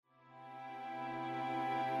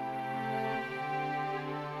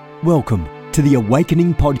Welcome to the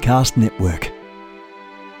Awakening Podcast Network.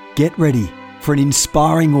 Get ready for an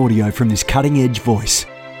inspiring audio from this cutting-edge voice.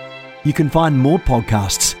 You can find more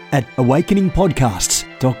podcasts at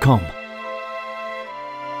awakeningpodcasts.com.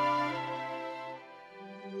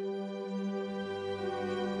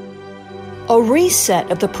 A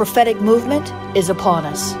reset of the prophetic movement is upon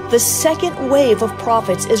us. The second wave of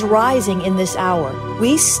prophets is rising in this hour.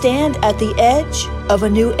 We stand at the edge of a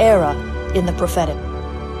new era in the prophetic.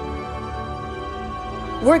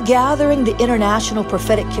 We're gathering the international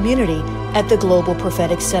prophetic community at the Global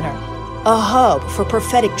Prophetic Center, a hub for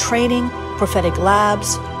prophetic training, prophetic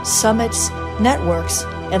labs, summits, networks,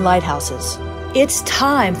 and lighthouses. It's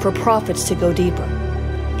time for prophets to go deeper.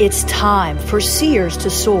 It's time for seers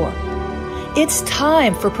to soar. It's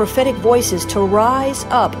time for prophetic voices to rise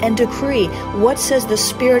up and decree what says the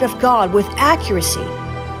Spirit of God with accuracy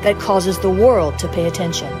that causes the world to pay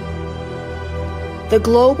attention. The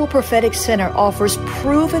Global Prophetic Center offers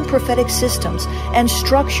proven prophetic systems and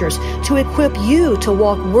structures to equip you to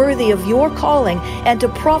walk worthy of your calling and to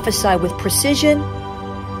prophesy with precision,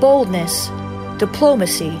 boldness,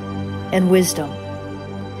 diplomacy, and wisdom.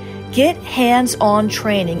 Get hands-on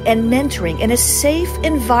training and mentoring in a safe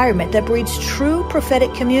environment that breeds true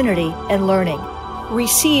prophetic community and learning.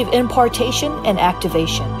 Receive impartation and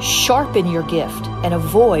activation. Sharpen your gift and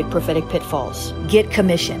avoid prophetic pitfalls. Get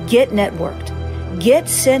commissioned. Get networked. Get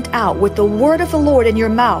sent out with the word of the Lord in your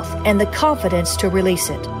mouth and the confidence to release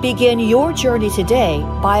it. Begin your journey today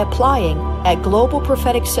by applying at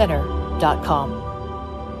globalpropheticcenter.com.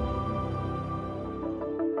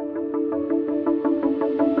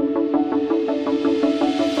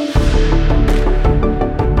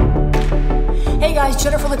 Hey guys,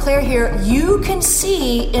 Jennifer LeClaire here. You can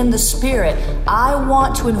see in the Spirit. I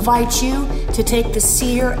want to invite you to take the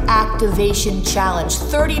Seer Activation Challenge.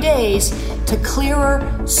 30 days to clearer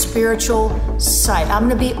spiritual sight. I'm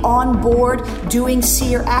going to be on board doing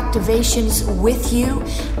seer activations with you,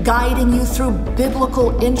 guiding you through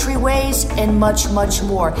biblical entryways and much, much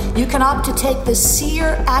more. You can opt to take the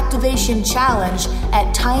Seer Activation Challenge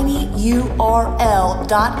at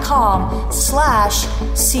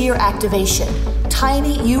tinyurl.com/seer activation.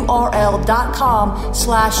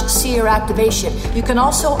 tinyurl.com/seer activation. You can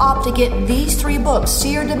also opt to get these 3 books,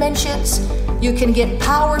 Seer Dimensions. You can get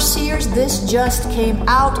Power Seers. This just came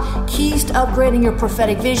out. Keys to Upgrading Your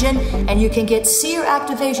Prophetic Vision. And you can get Seer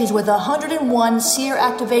Activations with 101 Seer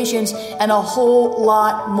Activations and a whole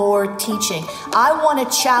lot more teaching. I want to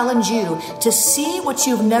challenge you to see what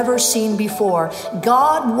you've never seen before.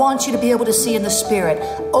 God wants you to be able to see in the Spirit.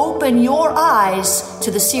 Open your eyes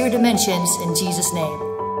to the Seer Dimensions in Jesus' name.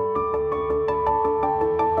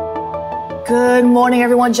 Good morning,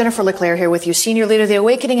 everyone. Jennifer LeClaire here with you, Senior Leader of the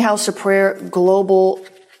Awakening House of Prayer Global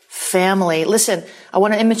Family. Listen, I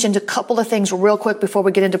want to mention a couple of things real quick before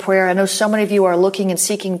we get into prayer. I know so many of you are looking and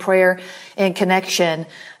seeking prayer and connection.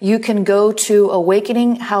 You can go to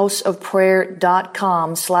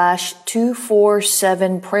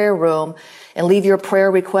awakeninghouseofprayer.com/247 prayer room and leave your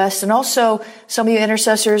prayer requests. And also, some of you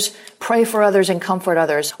intercessors, pray for others and comfort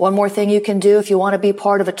others. One more thing you can do if you want to be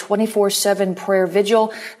part of a 24/7 prayer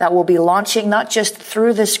vigil that will be launching not just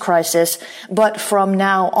through this crisis, but from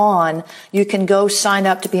now on. You can go sign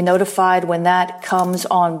up to be notified when that comes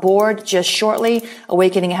on board just shortly.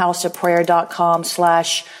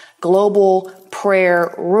 awakeninghouseofprayer.com/global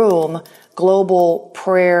prayer room. Global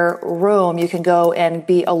Prayer Room. You can go and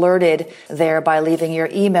be alerted there by leaving your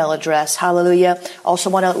email address. Hallelujah. Also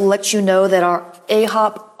want to let you know that our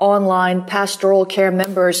AHOP online pastoral care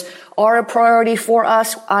members are a priority for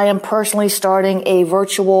us. I am personally starting a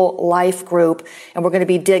virtual life group, and we're going to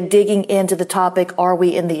be digging into the topic, are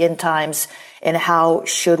we in the end times? And how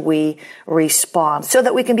should we respond so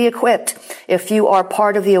that we can be equipped? If you are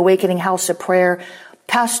part of the Awakening House of Prayer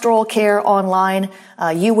Pastoral Care online,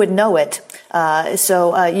 you would know it.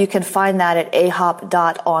 So you can find that at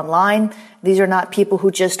ahop.online. These are not people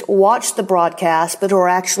who just watch the broadcast, but who are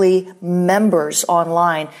actually members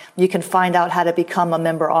online. You can find out how to become a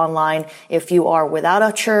member online if you are without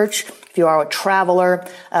a church, if you are a traveler,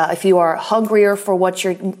 if you are hungrier for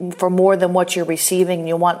more than what you're receiving, and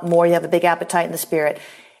you want more, you have a big appetite in the Spirit.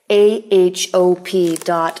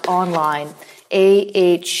 ahop.online.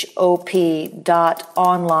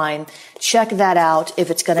 ahop.online. Check that out if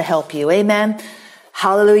it's going to help you. Amen.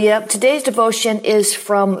 Hallelujah. Today's devotion is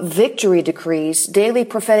from Victory Decrees, Daily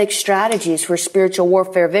Prophetic Strategies for Spiritual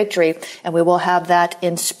Warfare Victory. And we will have that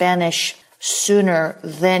in Spanish sooner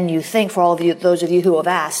than you think for all of you, those of you who have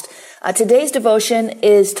asked. Today's devotion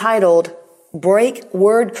is titled, Break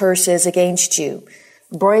Word Curses Against You.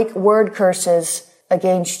 Break word curses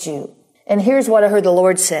against you. And here's what I heard the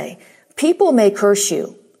Lord say. People may curse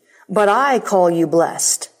you, but I call you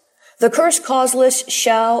blessed. The curse causeless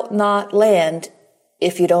shall not land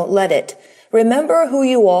if you don't let it. Remember who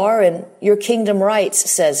you are and your kingdom rights,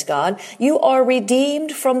 says God. You are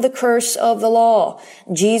redeemed from the curse of the law.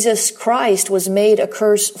 Jesus Christ was made a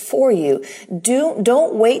curse for you.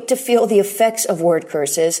 Don't wait to feel the effects of word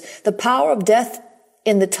curses, the power of death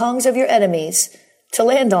in the tongues of your enemies to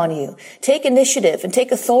land on you. Take initiative and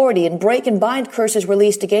take authority and break and bind curses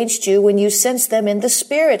released against you when you sense them in the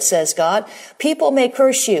Spirit, says God. People may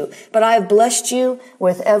curse you, but I have blessed you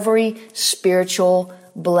with every spiritual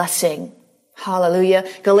blessing. Hallelujah.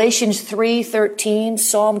 Galatians 3:13,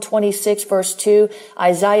 Psalm 26 verse 2,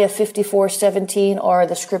 Isaiah 54:17 are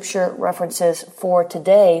the scripture references for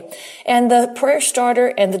today. And the prayer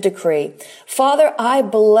starter and the decree. Father, I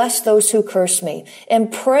bless those who curse me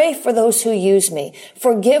and pray for those who use me.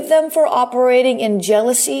 Forgive them for operating in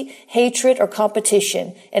jealousy, hatred, or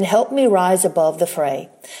competition, and help me rise above the fray.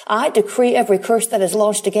 I decree every curse that is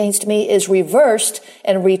launched against me is reversed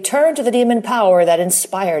and returned to the demon power that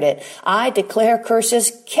inspired it. I declare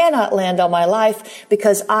curses cannot land on my life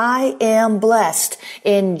because I am blessed.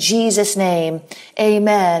 In Jesus' name,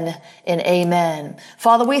 amen and amen.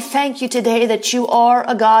 Father, we thank you today that you are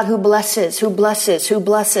a God who blesses, who blesses, who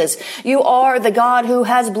blesses. You are the God who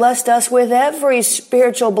has blessed us with every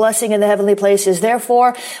spiritual blessing in the heavenly places.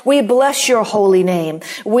 Therefore, we bless your holy name.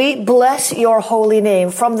 We bless your holy name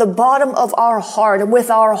from the bottom of our heart and with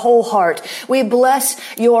our whole heart. We bless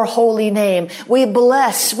your holy name. We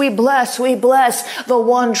bless the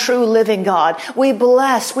one true living God. We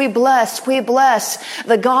bless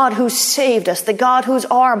the God who saved us, the God whose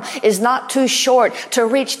arm is not too short to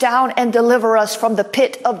reach down and deliver us from the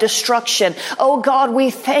pit of destruction. Oh God, we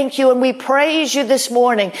thank you and we praise you this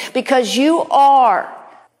morning because you are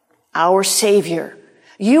our Savior.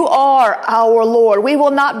 You are our Lord. We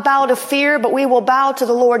will not bow to fear, but we will bow to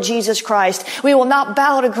the Lord Jesus Christ. We will not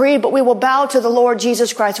bow to greed, but we will bow to the Lord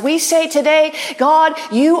Jesus Christ. We say today, God,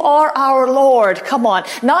 you are our Lord. Come on.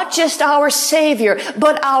 Not just our Savior,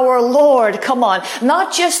 but our Lord. Come on.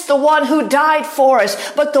 Not just the one who died for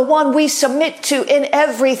us, but the one we submit to in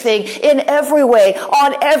everything, in every way,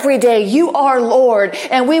 on every day. You are Lord,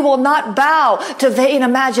 and we will not bow to vain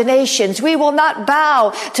imaginations. We will not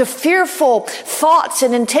bow to fearful thoughts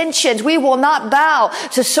and intentions. We will not bow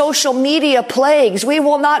to social media plagues. We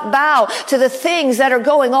will not bow to the things that are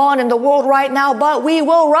going on in the world right now, but we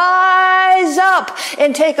will rise up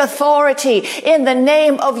and take authority in the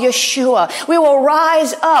name of Yeshua. We will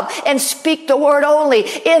rise up and speak the word only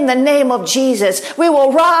in the name of Jesus. We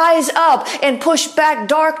will rise up and push back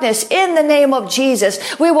darkness in the name of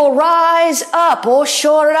Jesus. We will rise up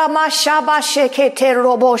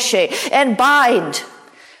and bind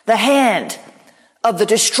the hand of the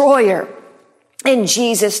destroyer in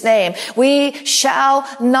Jesus' name. We shall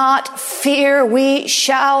not fear. We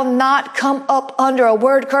shall not come up under a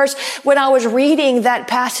word curse. When I was reading that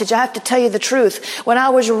passage, I have to tell you the truth. When I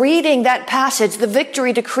was reading that passage, the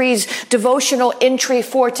Victory Decrees devotional entry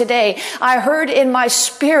for today, I heard in my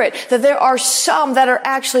spirit that there are some that are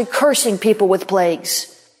actually cursing people with plagues.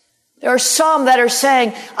 There are some that are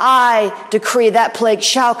saying, I decree that plague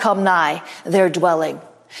shall come nigh their dwelling.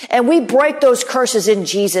 And we break those curses in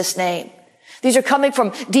Jesus' name. These are coming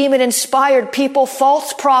from demon-inspired people,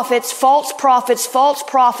 false prophets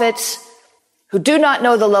who do not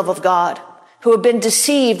know the love of God, who have been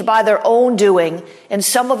deceived by their own doing. And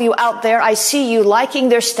some of you out there, I see you liking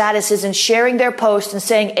their statuses and sharing their posts and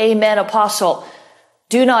saying, Amen, Apostle.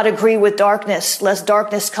 Do not agree with darkness, lest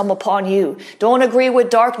darkness come upon you. Don't agree with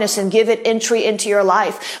darkness and give it entry into your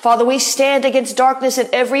life. Father, we stand against darkness in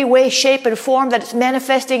every way, shape, and form that it's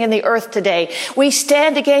manifesting in the earth today. We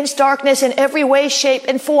stand against darkness in every way, shape,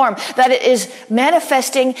 and form that it is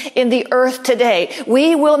manifesting in the earth today.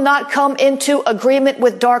 We will not come into agreement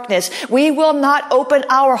with darkness. We will not open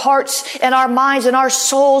our hearts and our minds and our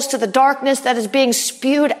souls to the darkness that is being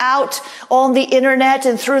spewed out on the internet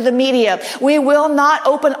and through the media. We will not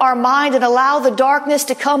open our mind and allow the darkness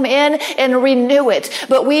to come in and renew it.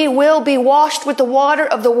 But we will be washed with the water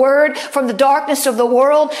of the word from the darkness of the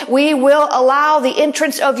world. We will allow the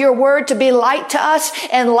entrance of your word to be light to us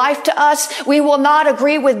and life to us. We will not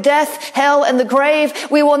agree with death, hell, and the grave.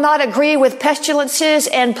 We will not agree with pestilences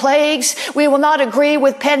and plagues. We will not agree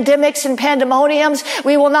with pandemics and pandemoniums.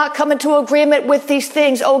 We will not come into agreement with these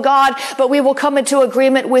things, oh God, but we will come into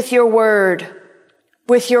agreement with your word.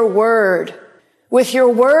 With your word. With your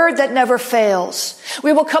word that never fails.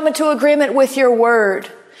 We will come into agreement with your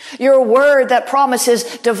word. Your word that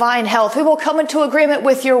promises divine health. We will come into agreement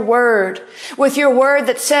with your word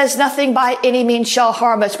that says nothing by any means shall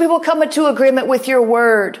harm us. We will come into agreement with your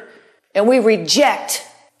word, and we reject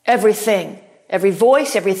everything, every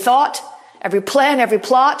voice, every thought, every plan, every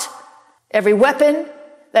plot, every weapon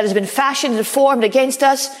that has been fashioned and formed against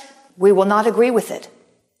us. We will not agree with it.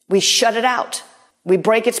 We shut it out. We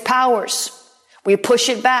break its powers. We push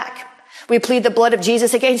it back. We plead the blood of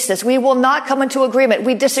Jesus against us. We will not come into agreement.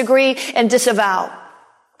 We disagree and disavow.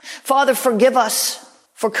 Father, forgive us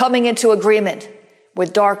for coming into agreement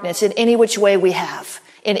with darkness in any which way we have.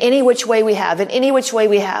 In any which way we have. In any which way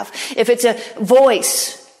we have. If it's a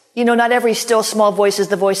voice, not every still small voice is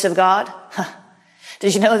the voice of God.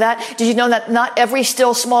 Did you know that? Did you know that not every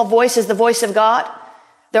still small voice is the voice of God?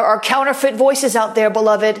 There are counterfeit voices out there,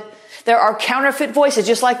 beloved. There are counterfeit voices,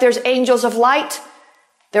 just like there's angels of light.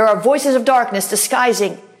 There are voices of darkness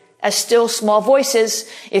disguising as still small voices.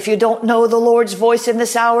 If you don't know the Lord's voice in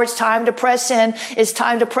this hour, it's time to press in. It's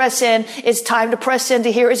time to press in. It's time to press in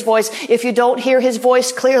to hear his voice. If you don't hear his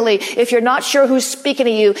voice clearly, if you're not sure who's speaking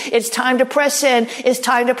to you, it's time to press in. It's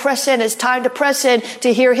time to press in. It's time to press in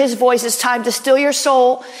to hear his voice. It's time to still your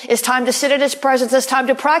soul. It's time to sit in his presence. It's time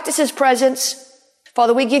to practice his presence.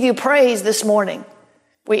 Father, we give you praise this morning.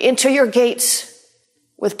 We enter your gates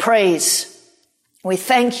with praise. We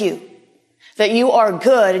thank you that you are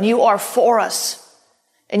good and you are for us.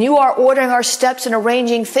 And you are ordering our steps and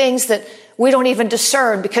arranging things that we don't even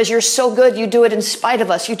discern because you're so good. You do it in spite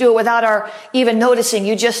of us. You do it without our even noticing.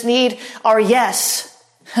 You just need our yes.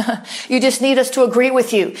 You just need us to agree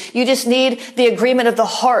with you. You just need the agreement of the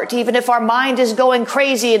heart. Even if our mind is going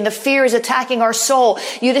crazy and the fear is attacking our soul,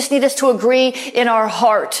 you just need us to agree in our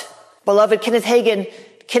heart. Beloved, Kenneth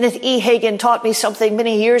E. Hagin taught me something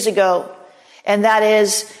many years ago. And that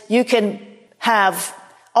is, you can have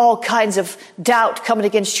all kinds of doubt coming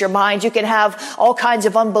against your mind. You can have all kinds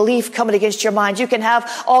of unbelief coming against your mind. You can have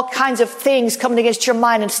all kinds of things coming against your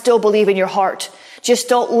mind and still believe in your heart. Just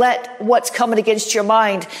don't let what's coming against your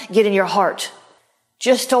mind get in your heart.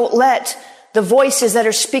 Just don't let the voices that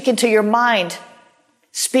are speaking to your mind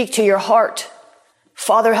speak to your heart.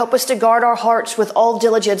 Father, help us to guard our hearts with all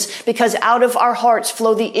diligence, because out of our hearts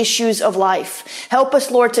flow the issues of life. Help us,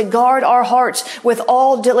 Lord, to guard our hearts with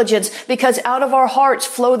all diligence, because out of our hearts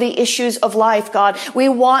flow the issues of life, God. We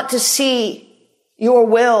want to see your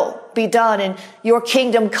will be done and your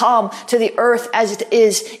kingdom come to the earth as it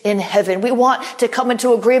is in heaven. We want to come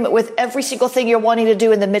into agreement with every single thing you're wanting to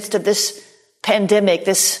do in the midst of this pandemic,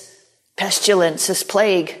 this pestilence, this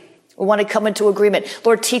plague. We want to come into agreement.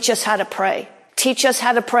 Lord, teach us how to pray. Teach us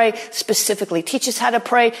how to pray specifically. Teach us how to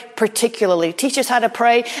pray particularly. Teach us how to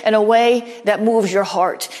pray in a way that moves your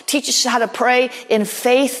heart. Teach us how to pray in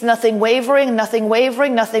faith, nothing wavering, nothing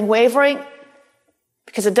wavering, nothing wavering.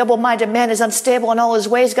 Because a double-minded man is unstable in all his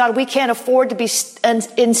ways. God, we can't afford to be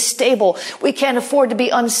unstable. We can't afford to be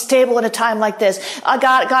unstable in a time like this.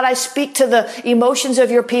 God, I speak to the emotions of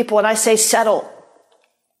your people and I say, settle,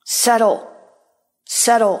 settle,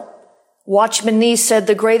 settle. Watchman Nee said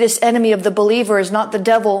the greatest enemy of the believer is not the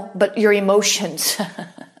devil, but your emotions.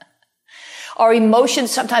 Our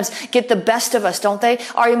emotions sometimes get the best of us, don't they?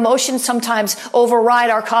 Our emotions sometimes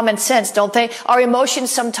override our common sense, don't they? Our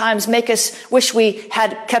emotions sometimes make us wish we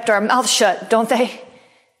had kept our mouth shut, don't they?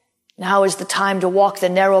 Now is the time to walk the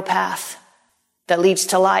narrow path that leads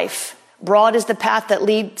to life. Broad is the path that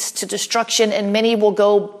leads to destruction, and many will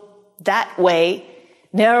go that way.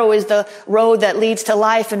 Narrow is the road that leads to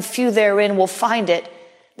life, and few therein will find it.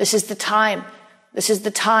 This is the time. This is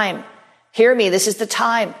the time. Hear me. This is the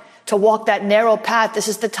time to walk that narrow path. This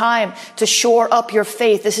is the time to shore up your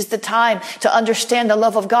faith. This is the time to understand the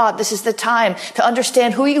love of God. This is the time to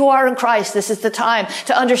understand who you are in Christ. This is the time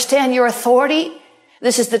to understand your authority.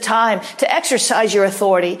 This is the time to exercise your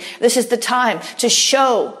authority. This is the time to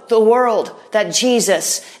show the world that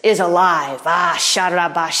Jesus is alive. We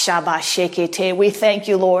thank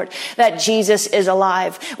you, Lord, that Jesus is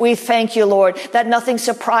alive. We thank you, Lord, that nothing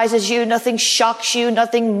surprises you, nothing shocks you,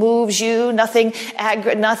 nothing moves you, nothing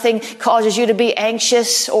causes you to be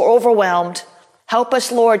anxious or overwhelmed. Help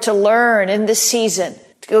us, Lord, to learn in this season,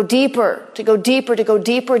 to go deeper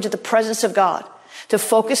into the presence of God, to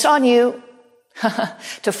focus on you,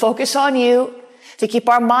 to focus on you, to keep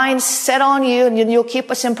our minds set on you, and you'll keep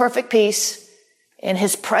us in perfect peace. In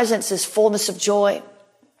his presence is fullness of joy.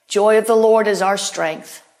 Joy of the Lord is our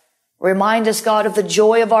strength. Remind us, God, of the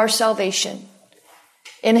joy of our salvation.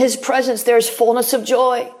 In his presence there is fullness of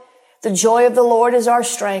joy. The joy of the Lord is our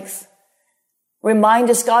strength. Remind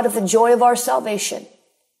us, God, of the joy of our salvation.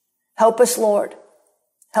 Help us, Lord.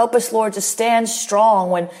 Help us, Lord, to stand strong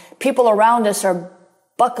when people around us are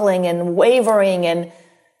buckling and wavering and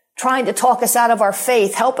trying to talk us out of our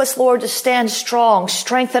faith. Help us, Lord, to stand strong.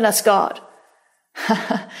 Strengthen us, God.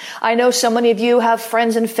 I know so many of you have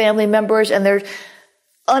friends and family members, and they're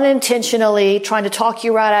unintentionally trying to talk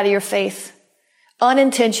you right out of your faith.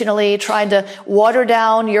 Unintentionally trying to water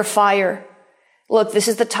down your fire. Look, this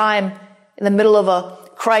is the time in the middle of a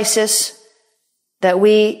crisis that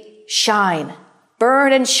we shine.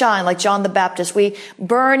 Burn and shine like John the Baptist. We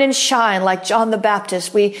burn and shine like John the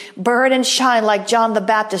Baptist. We burn and shine like John the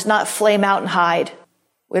Baptist, not flame out and hide.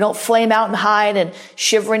 We don't flame out and hide and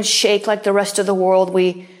shiver and shake like the rest of the world.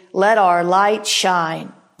 We let our light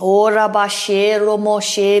shine. Ora bashe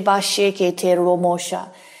romoshe bashe kete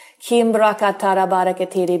romosha. Kimbra katara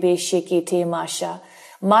barakatiri beshikiti masha.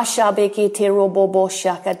 Masha bekiti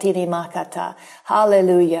robobosha katiri makata.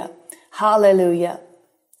 Hallelujah. Hallelujah.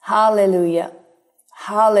 Hallelujah.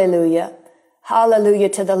 Hallelujah. Hallelujah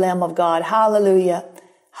to the Lamb of God. Hallelujah.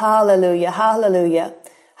 Hallelujah. Hallelujah.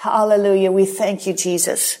 Hallelujah. We thank you,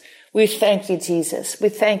 Jesus. We thank you, Jesus. We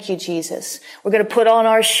thank you, Jesus. We're going to put on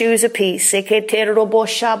our shoes of peace. We're going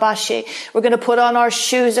to put on our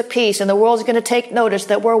shoes of peace, and the world's going to take notice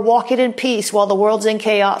that we're walking in peace while the world's in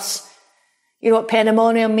chaos. You know what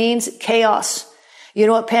pandemonium means? Chaos. You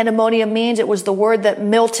know what pandemonium means? It was the word that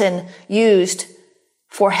Milton used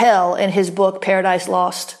for hell in his book, Paradise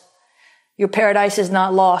Lost. Your paradise is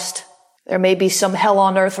not lost. There may be some hell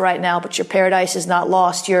on earth right now, but your paradise is not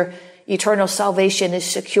lost. Your eternal salvation is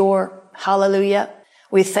secure. Hallelujah.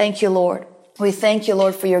 We thank you, Lord. We thank you,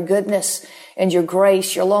 Lord, for your goodness and your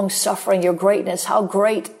grace, your long suffering, your greatness. How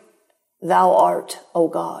great thou art, O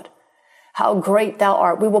God. How great thou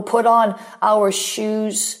art. We will put on our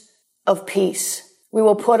shoes of peace. We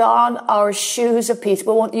will put on our shoes of peace.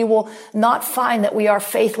 You will not find that we are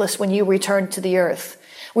faithless when you return to the earth.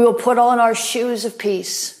 We will put on our shoes of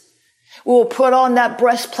peace. We will put on that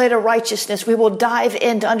breastplate of righteousness. We will dive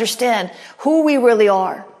in to understand who we really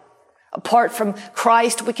are. Apart from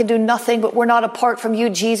Christ, we can do nothing, but we're not apart from you,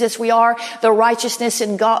 Jesus. We are the righteousness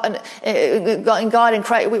in God, in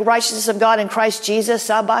Christ, righteousness of God in Christ Jesus.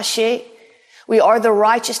 Sabashe. We are the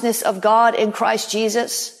righteousness of God in Christ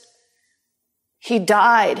Jesus. He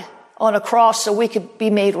died on a cross so we could be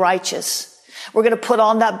made righteous. We're going to put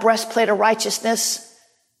on that breastplate of righteousness.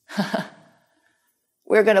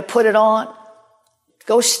 We're going to put it on.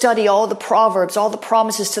 Go study all the Proverbs, all the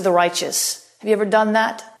promises to the righteous. Have you ever done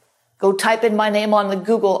that? Go type in my name on the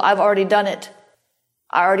Google. I've already done it.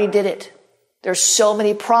 I already did it. There's so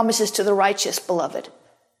many promises to the righteous, beloved.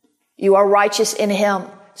 You are righteous in him.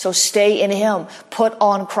 So stay in him. Put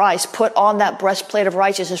on Christ. Put on that breastplate of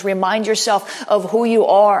righteousness. Remind yourself of who you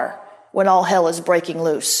are when all hell is breaking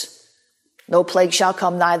loose. No plague shall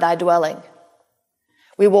come nigh thy dwelling.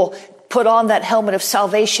 We will put on that helmet of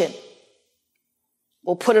salvation.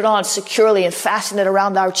 We'll put it on securely and fasten it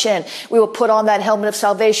around our chin. We will put on that helmet of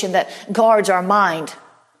salvation that guards our mind,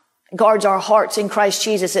 guards our hearts in Christ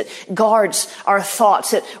Jesus. It guards our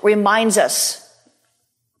thoughts. It reminds us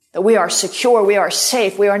that we are secure, we are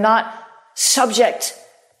safe, we are not subject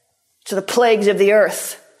to the plagues of the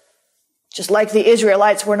earth. Just like the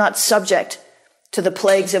Israelites were not subject to the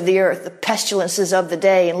plagues of the earth, the pestilences of the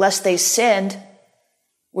day, unless they sinned.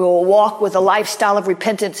 We will walk with a lifestyle of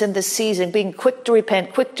repentance in this season, being quick to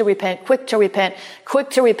repent, quick to repent, quick to repent, quick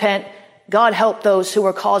to repent. God help those who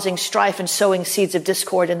are causing strife and sowing seeds of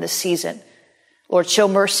discord in this season. Lord, show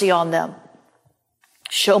mercy on them.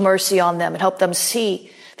 Show mercy on them and help them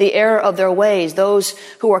see the error of their ways, those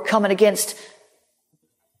who are coming against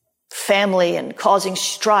family and causing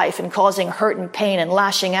strife and causing hurt and pain and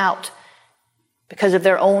lashing out because of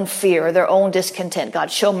their own fear or their own discontent. God,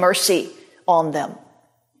 show mercy on them.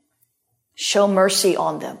 Show mercy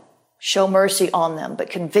on them. Show mercy on them, but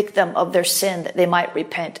convict them of their sin that they might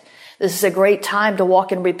repent. This is a great time to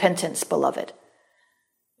walk in repentance, beloved.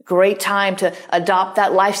 Great time to adopt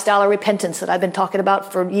that lifestyle of repentance that I've been talking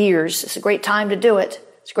about for years. It's a great time to do it.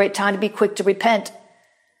 It's a great time to be quick to repent.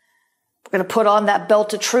 We're going to put on that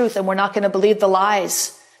belt of truth, and we're not going to believe the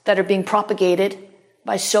lies that are being propagated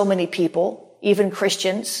by so many people, even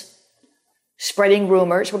Christians, spreading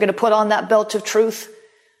rumors. We're going to put on that belt of truth.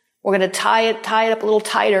 We're going to tie it up a little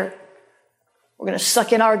tighter. We're going to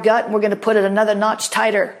suck in our gut, and we're going to put it another notch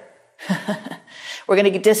tighter. We're going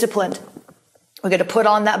to get disciplined. We're going to put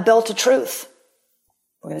on that belt of truth.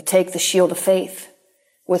 We're going to take the shield of faith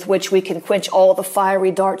with which we can quench all the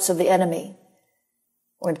fiery darts of the enemy.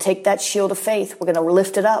 We're going to take that shield of faith. We're going to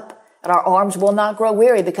lift it up, and our arms will not grow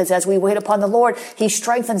weary, because as we wait upon the Lord, he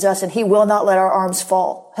strengthens us, and he will not let our arms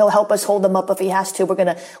fall. He'll help us hold them up if he has to. We're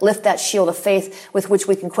going to lift that shield of faith with which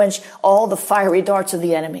we can quench all the fiery darts of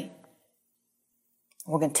the enemy.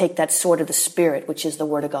 We're going to take that sword of the Spirit, which is the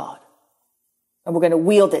Word of God, and we're going to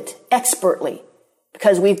wield it expertly,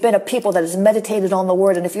 because we've been a people that has meditated on the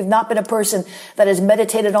Word. And if you've not been a person that has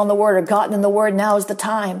meditated on the Word or gotten in the Word, now is the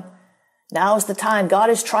time. Now is the time. God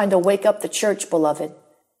is trying to wake up the church, beloved.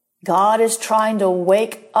 God is trying to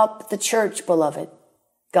wake up the church, beloved.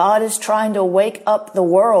 God is trying to wake up the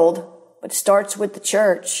world, but it starts with the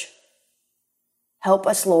church. Help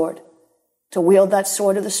us, Lord, to wield that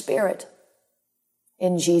sword of the Spirit.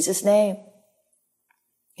 In Jesus' name.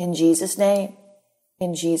 In Jesus' name.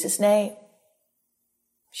 In Jesus' name.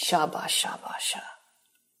 Shabbat, Shabbat, Shabbat.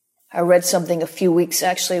 I read something a few weeks,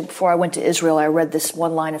 actually, before I went to Israel. I read this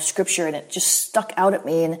one line of scripture and it just stuck out at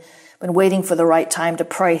me, and I've been waiting for the right time to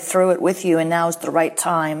pray through it with you, and now is the right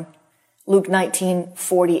time. Luke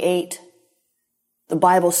 19:48. The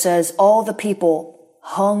Bible says, all the people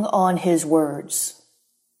hung on his words.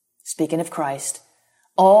 Speaking of Christ,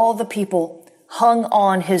 all the people hung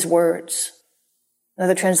on his words.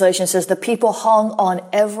 Another translation says, the people hung on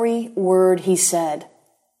every word he said.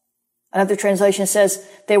 Another translation says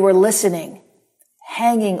they were listening,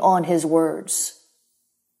 hanging on his words.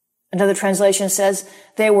 Another translation says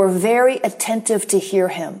they were very attentive to hear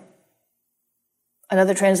him.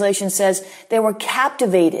 Another translation says they were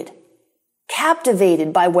captivated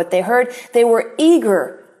by what they heard. They were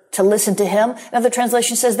eager to listen to him. Another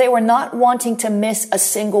translation says they were not wanting to miss a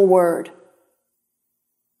single word.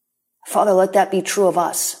 Father, let that be true of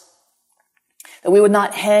us. That we would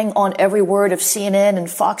not hang on every word of CNN and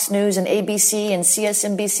Fox News and ABC and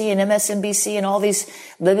CSNBC and MSNBC and all these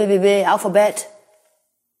alphabet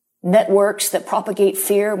networks that propagate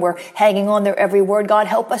fear. We're hanging on their every word. God,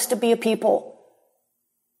 help us to be a people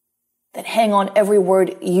that hang on every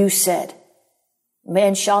word you said.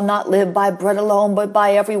 Man shall not live by bread alone, but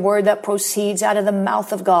by every word that proceeds out of the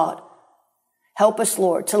mouth of God. Help us,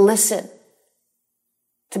 Lord, to listen,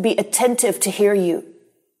 to be attentive to hear you,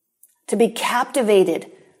 to be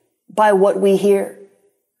captivated by what we hear,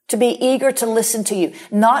 to be eager to listen to you,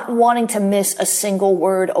 not wanting to miss a single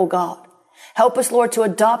word, oh God. Help us, Lord, to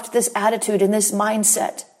adopt this attitude and this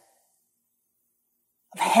mindset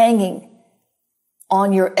of hanging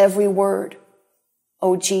on your every word,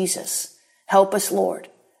 oh Jesus. Help us, Lord,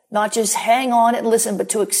 not just hang on and listen, but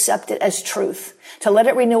to accept it as truth, to let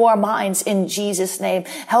it renew our minds in Jesus' name.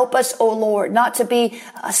 Help us, oh Lord, not to be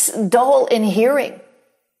dull in hearing.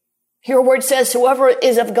 Your word says, whoever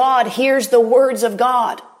is of God hears the words of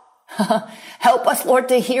God. Help us, Lord,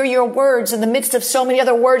 to hear your words in the midst of so many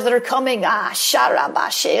other words that are coming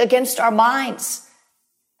against our minds.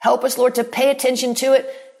 Help us, Lord, to pay attention to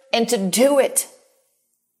it and to do it.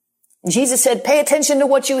 Jesus said, pay attention to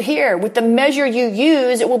what you hear. With the measure you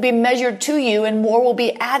use, it will be measured to you and more will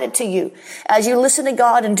be added to you. As you listen to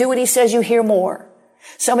God and do what he says, you hear more.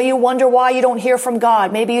 Some of you wonder why you don't hear from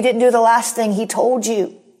God. Maybe you didn't do the last thing he told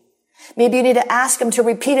you. Maybe you need to ask him to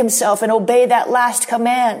repeat himself and obey that last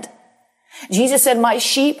command. Jesus said, my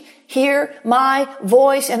sheep hear my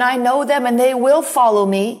voice and I know them and they will follow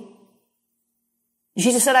me.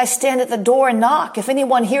 Jesus said, I stand at the door and knock. If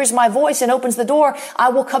anyone hears my voice and opens the door, I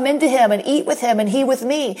will come into him and eat with him and he with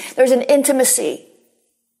me. There's an intimacy.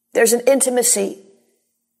 There's an intimacy.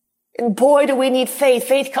 And boy, do we need faith.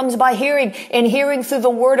 Faith comes by hearing, and hearing through the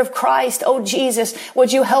word of Christ. Oh, Jesus,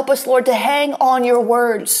 would you help us, Lord, to hang on your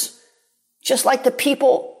words, just like the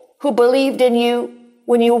people who believed in you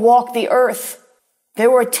when you walked the earth. They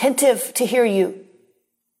were attentive to hear you.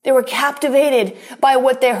 They were captivated by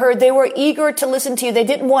what they heard. They were eager to listen to you. They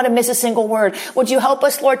didn't want to miss a single word. Would you help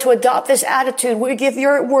us, Lord, to adopt this attitude? We give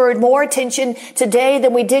your word more attention today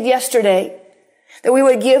than we did yesterday. That we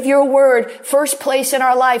would give your word first place in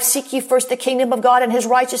our life. Seek ye first the kingdom of God and his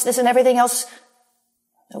righteousness, and everything else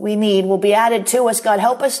that we need will be added to us. God,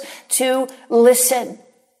 help us to listen,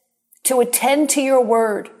 to attend to your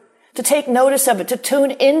word, to take notice of it, to tune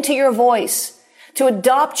into your voice, to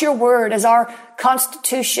adopt your word as our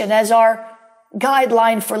constitution, as our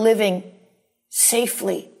guideline for living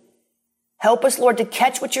safely. Help us, Lord, to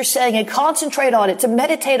catch what you're saying and concentrate on it, to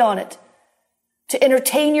meditate on it, to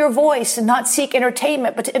entertain your voice and not seek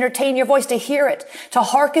entertainment, but to entertain your voice, to hear it, to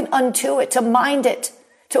hearken unto it, to mind it,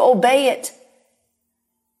 to obey it.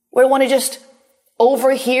 We don't want to just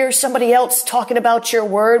overhear somebody else talking about your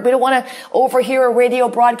word. We don't want to overhear a radio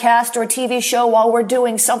broadcast or a TV show while we're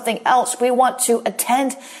doing something else. We want to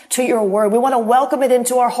attend to your word. We want to welcome it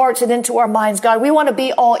into our hearts and into our minds, God. We want to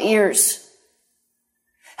be all ears.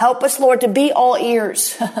 Help us, Lord, to be all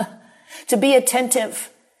ears, to be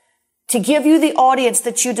attentive, to give you the audience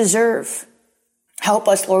that you deserve. Help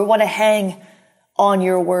us, Lord. We want to hang on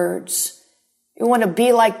your words. We want to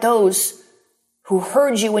be like those who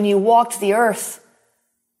heard you when you walked the earth.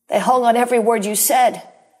 They hung on every word you said.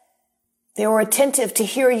 They were attentive to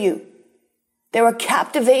hear you. They were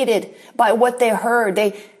captivated by what they heard.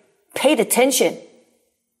 They paid attention.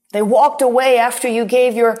 They walked away after you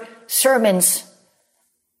gave your sermons,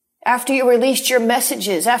 after you released your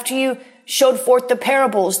messages, after you showed forth the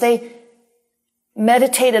parables. They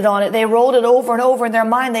meditated on it. They rolled it over and over in their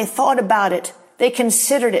mind. They thought about it. They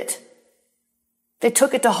considered it. They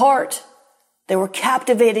took it to heart. They were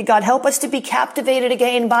captivated. God, help us to be captivated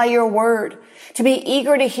again by your word, to be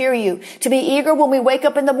eager to hear you, to be eager when we wake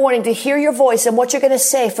up in the morning to hear your voice and what you're going to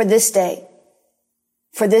say for this day.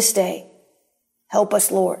 For this day. Help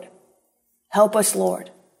us, Lord. Help us,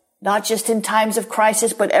 Lord. Not just in times of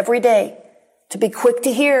crisis, but every day, to be quick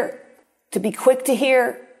to hear, to be quick to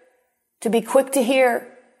hear, to be quick to hear,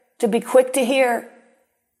 to be quick to hear.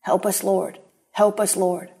 Help us, Lord. Help us,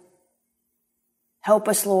 Lord. Help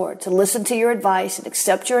us, Lord, to listen to your advice and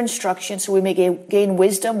accept your instruction so we may gain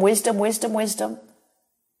wisdom. To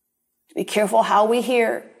be careful how we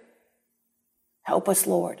hear. Help us,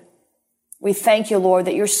 Lord. We thank you, Lord,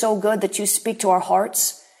 that you're so good that you speak to our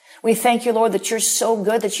hearts. We thank you, Lord, that you're so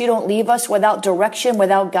good that you don't leave us without direction,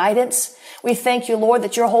 without guidance. We thank you, Lord,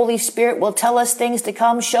 that your Holy Spirit will tell us things to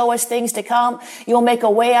come, show us things to come. You'll make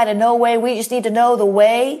a way out of no way. We just need to know the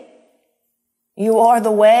way. You are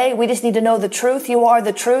the way. We just need to know the truth. You are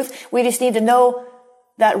the truth. We just need to know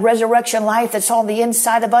that resurrection life that's on the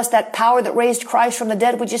inside of us, that power that raised Christ from the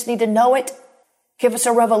dead. We just need to know it. Give us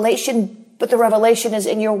a revelation, but the revelation is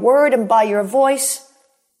in your word and by your voice.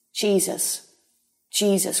 Jesus,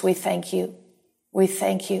 we thank you. We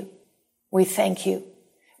thank you. We thank you.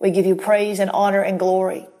 We give you praise and honor and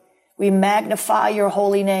glory. We magnify your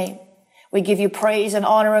holy name. We give you praise and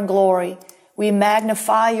honor and glory. We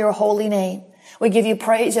magnify your holy name. We give you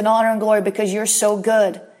praise and honor and glory because you're so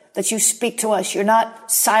good that you speak to us. You're not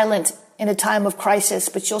silent in a time of crisis,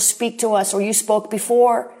 but you'll speak to us, or you spoke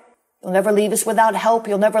before. You'll never leave us without help.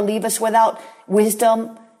 You'll never leave us without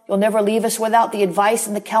wisdom. You'll never leave us without the advice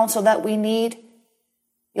and the counsel that we need.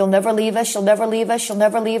 You'll never leave us. You'll never leave us. You'll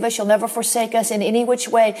never leave us. You'll never forsake us in any which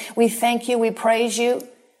way. We thank you. We praise you.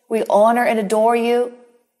 We honor and adore you.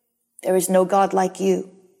 There is no God like you.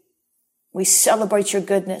 We celebrate your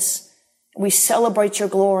goodness. We celebrate your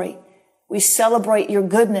glory. We celebrate your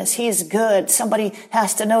goodness. He is good. Somebody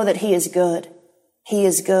has to know that he is good. He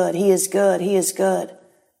is good. He is good. He is good.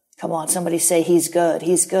 Come on, somebody say he's good.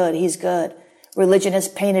 He's good. He's good. Religion has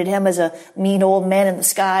painted him as a mean old man in the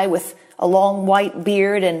sky with a long white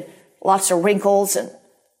beard and lots of wrinkles. And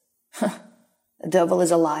the devil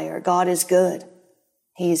is a liar. God is good.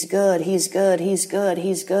 He's good. He's good. He's good.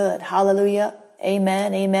 He's good. Hallelujah.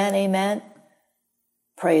 Amen. Amen. Amen.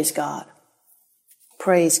 Praise God.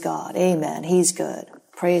 Praise God. Amen. He's good.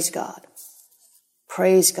 Praise God.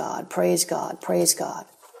 Praise God. Praise God. Praise God.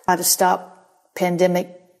 How to stop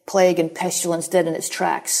pandemic, plague, and pestilence dead in its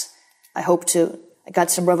tracks. I got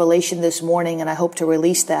some revelation this morning, and I hope to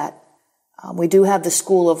release that. We do have the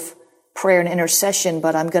School of Prayer and Intercession,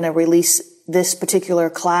 but I'm going to release this particular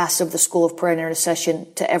class of the School of Prayer and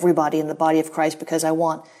Intercession to everybody in the body of Christ because I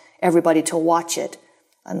want everybody to watch it.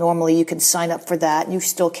 Normally you can sign up for that, and you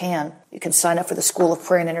still can. You can sign up for the School of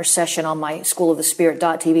Prayer and Intercession on my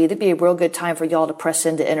schoolofthespirit.tv. It'd be a real good time for y'all to press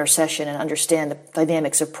into intercession and understand the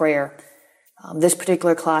dynamics of prayer. This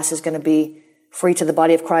particular class is going to be free to the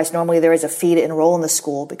body of Christ. Normally there is a fee to enroll in the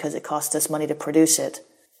school because it costs us money to produce it.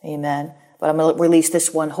 Amen. But I'm going to release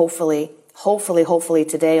this one hopefully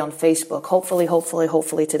today on Facebook.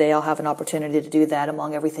 Hopefully today I'll have an opportunity to do that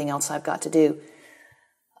among everything else I've got to do.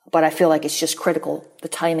 But I feel like it's just critical. The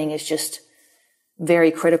timing is just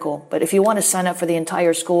very critical. But if you want to sign up for the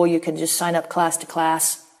entire school, you can just sign up class to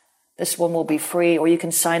class. This one will be free, or you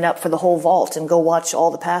can sign up for the whole vault and go watch all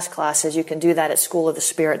the past classes. You can do that at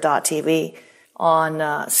schoolofthespirit.tv.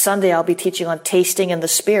 On Sunday, I'll be teaching on tasting in the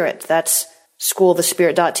Spirit. That's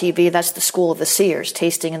schoolofthespirit.tv. That's the School of the Seers,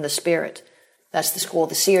 tasting in the Spirit. That's the School of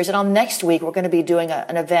the Seers. And on next week, we're going to be doing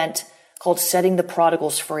an event called Setting the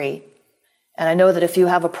Prodigals Free. And I know that if you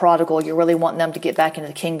have a prodigal, you're really wanting them to get back into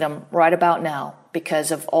the kingdom right about now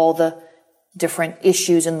because of all the different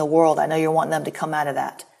issues in the world. I know you're wanting them to come out of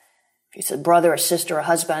that. If you said brother or sister or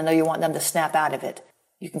husband, I know you want them to snap out of it.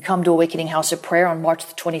 You can come to Awakening House of Prayer on March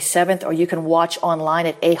the 27th, or you can watch online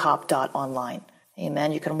at ahop.online.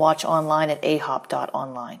 Amen. You can watch online at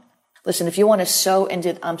ahop.online. Listen, if you want to sow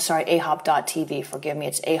into, ahop.tv. Forgive me,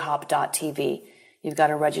 it's ahop.tv. You've got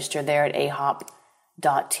to register there at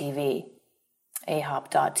ahop.tv.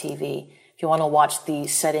 ahop.tv. If you want to watch the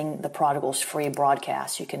Setting the Prodigals Free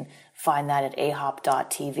broadcast, you can find that at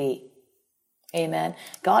ahop.tv. Amen.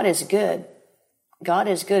 God is good. God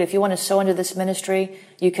is good. If you want to sow into this ministry,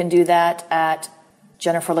 you can do that at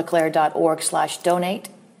jenniferleclaire.org/donate.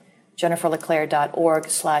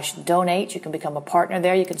 jenniferleclaire.org/donate. You can become a partner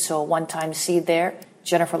there. You can sow a one-time seed there.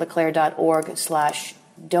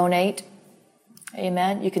 jenniferleclaire.org/donate.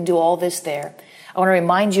 Amen. You can do all this there. I want to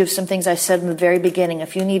remind you of some things I said in the very beginning.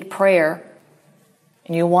 If you need prayer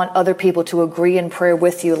and you want other people to agree in prayer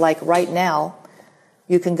with you, like right now,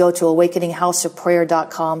 you can go to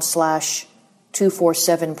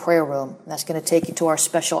awakeninghouseofprayer.com/247 prayer room. That's going to take you to our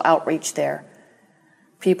special outreach there.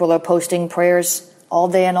 People are posting prayers all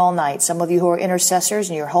day and all night. Some of you who are intercessors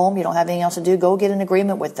and you're home, you don't have anything else to do, go get in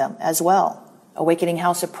agreement with them as well.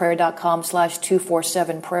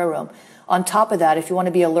 awakeninghouseofprayer.com/247 prayer room. On top of that, if you want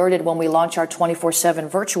to be alerted when we launch our 24/7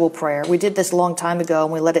 virtual prayer, we did this a long time ago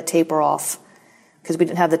and we let it taper off because we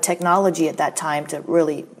didn't have the technology at that time to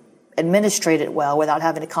really administrate it well without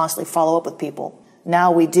having to constantly follow up with people. Now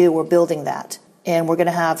we do. We're building that. And we're going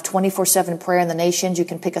to have 24/7 prayer in the nations. You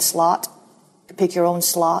can pick a slot. You can pick your own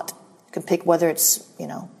slot. You can pick whether it's,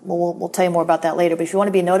 we'll tell you more about that later. But if you want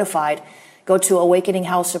to be notified, go to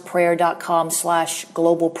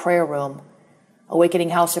awakeninghouseofprayer.com/global prayer room.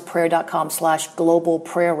 awakeninghouseofprayer.com/global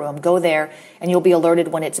prayer room. Go there and you'll be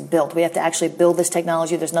alerted when it's built. We have to actually build this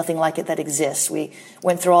technology. There's nothing like it that exists. We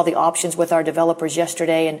went through all the options with our developers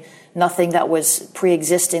yesterday, and nothing that was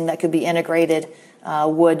pre-existing that could be integrated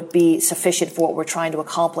would be sufficient for what we're trying to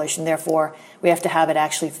accomplish, and therefore we have to have it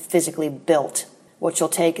actually physically built, which will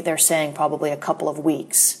take, they're saying, probably a couple of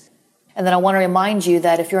weeks. And then I want to remind you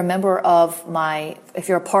that if you're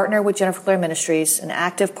a partner with Jennifer Claire Ministries, an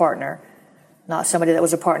active partner, not somebody that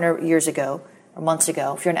was a partner years ago or months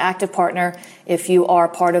ago. If you're an active partner, if you are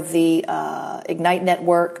part of the Ignite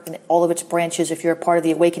Network and all of its branches, if you're a part of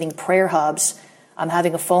the Awakening Prayer Hubs, I'm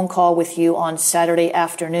having a phone call with you on Saturday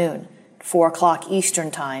afternoon, 4 o'clock Eastern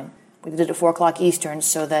time. We did it at 4 o'clock Eastern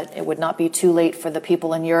so that it would not be too late for the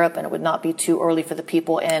people in Europe and it would not be too early for the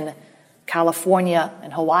people in California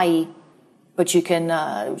and Hawaii. But you can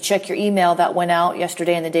check your email that went out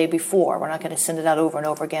yesterday and the day before. We're not going to send it out over and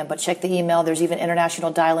over again, but check the email. There's even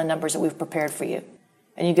international dial-in numbers that we've prepared for you.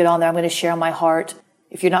 And you get on there. I'm going to share my heart.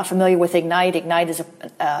 If you're not familiar with Ignite, Ignite is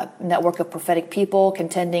a network of prophetic people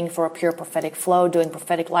contending for a pure prophetic flow, doing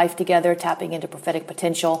prophetic life together, tapping into prophetic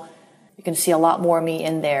potential. You can see a lot more of me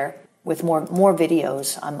in there with more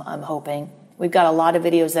videos, I'm hoping. We've got a lot of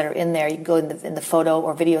videos that are in there. You can go in the photo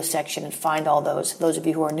or video section and find all those. Those of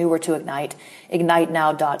you who are newer to Ignite,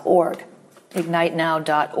 ignitenow.org.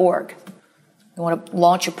 ignitenow.org. You want to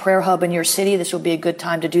launch a prayer hub in your city? This will be a good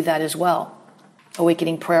time to do that as well.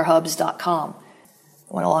 awakeningprayerhubs.com.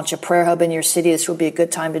 You want to launch a prayer hub in your city? This will be a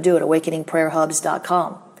good time to do it.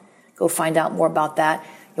 awakeningprayerhubs.com. Go find out more about that.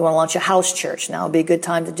 You want to launch a house church? Now would be a good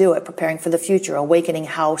time to do it. Preparing for the future.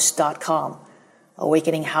 awakeninghouse.com.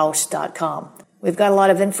 awakeninghouse.com. We've got a lot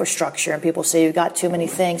of infrastructure, and people say you've got too many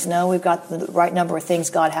things. No, we've got the right number of things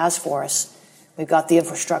God has for us. We've got the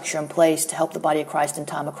infrastructure in place to help the body of Christ in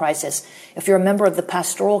time of crisis. If you're a member of the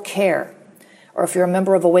pastoral care, or if you're a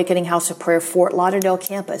member of Awakening House of Prayer Fort Lauderdale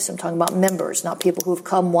campus, I'm talking about members, not people who've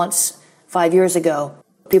come once 5 years ago.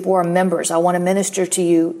 People who are members. I want to minister to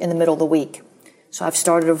you in the middle of the week. So I've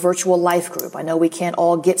started a virtual life group. I know we can't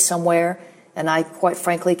all get somewhere, and I, quite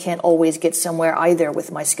frankly, can't always get somewhere either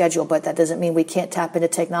with my schedule, but that doesn't mean we can't tap into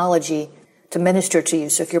technology to minister to you.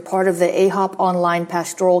 So if you're part of the AHOP Online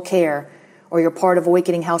Pastoral Care, or you're part of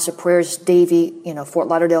Awakening House of Prayers Davie, Fort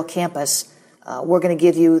Lauderdale campus, we're going to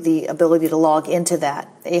give you the ability to log into that.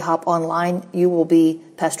 AHOP Online, you will be,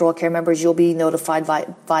 pastoral care members, you'll be notified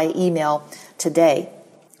via email today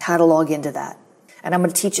how to log into that. And I'm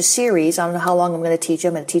going to teach a series. I don't know how long I'm going to teach it.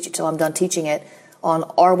 I'm going to teach it till I'm done teaching it, on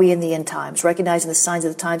Are We in the End Times, recognizing the signs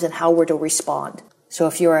of the times and how we're to respond. So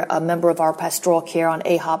if you're a member of our pastoral care on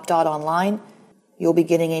ahop.online, you'll be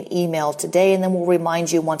getting an email today, and then we'll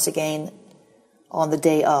remind you once again on the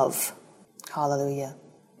day of. Hallelujah.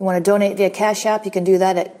 You want to donate via Cash App, you can do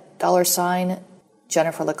that at $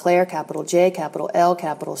 Jennifer LeClaire, capital J, capital L,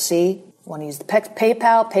 capital C. You want to use the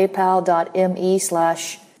PayPal,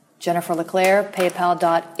 paypal.me/Jennifer LeClaire,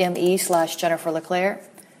 paypal.me/Jennifer LeClaire.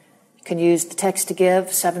 You can use the text to give,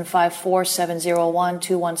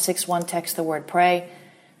 754-701-2161. Text the word pray.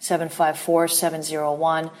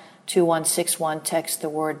 754-701-2161. Text the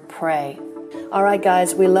word pray. All right,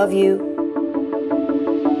 guys, we love you.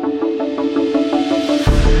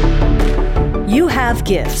 You have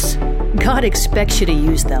gifts. God expects you to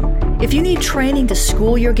use them. If you need training to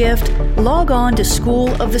school your gift, log on to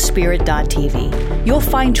schoolofthespirit.tv. You'll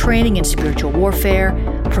find training in spiritual warfare,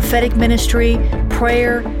 prophetic ministry,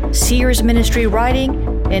 prayer, seers ministry,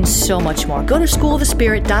 writing, and so much more. Go to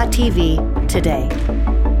schoolofthespirit.tv today.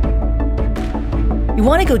 You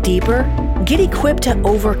want to go deeper? Get equipped to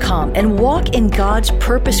overcome and walk in God's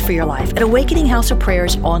purpose for your life at Awakening House of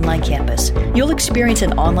Prayer's online campus. You'll experience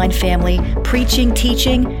an online family, preaching,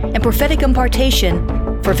 teaching, and prophetic impartation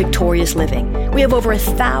for victorious living. We have over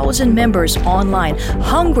 1,000 members online,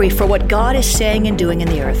 hungry for what God is saying and doing in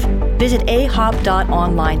the earth. Visit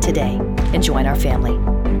ahop.online today and join our family.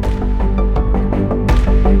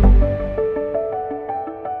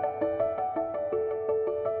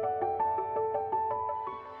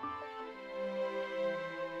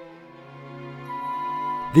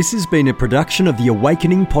 This has been a production of the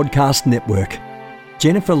Awakening Podcast Network.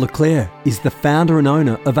 Jennifer LeClaire is the founder and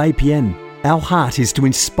owner of APN. Our heart is to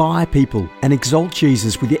inspire people and exalt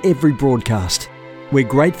Jesus with every broadcast. We're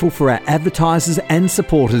grateful for our advertisers and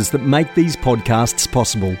supporters that make these podcasts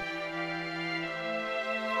possible.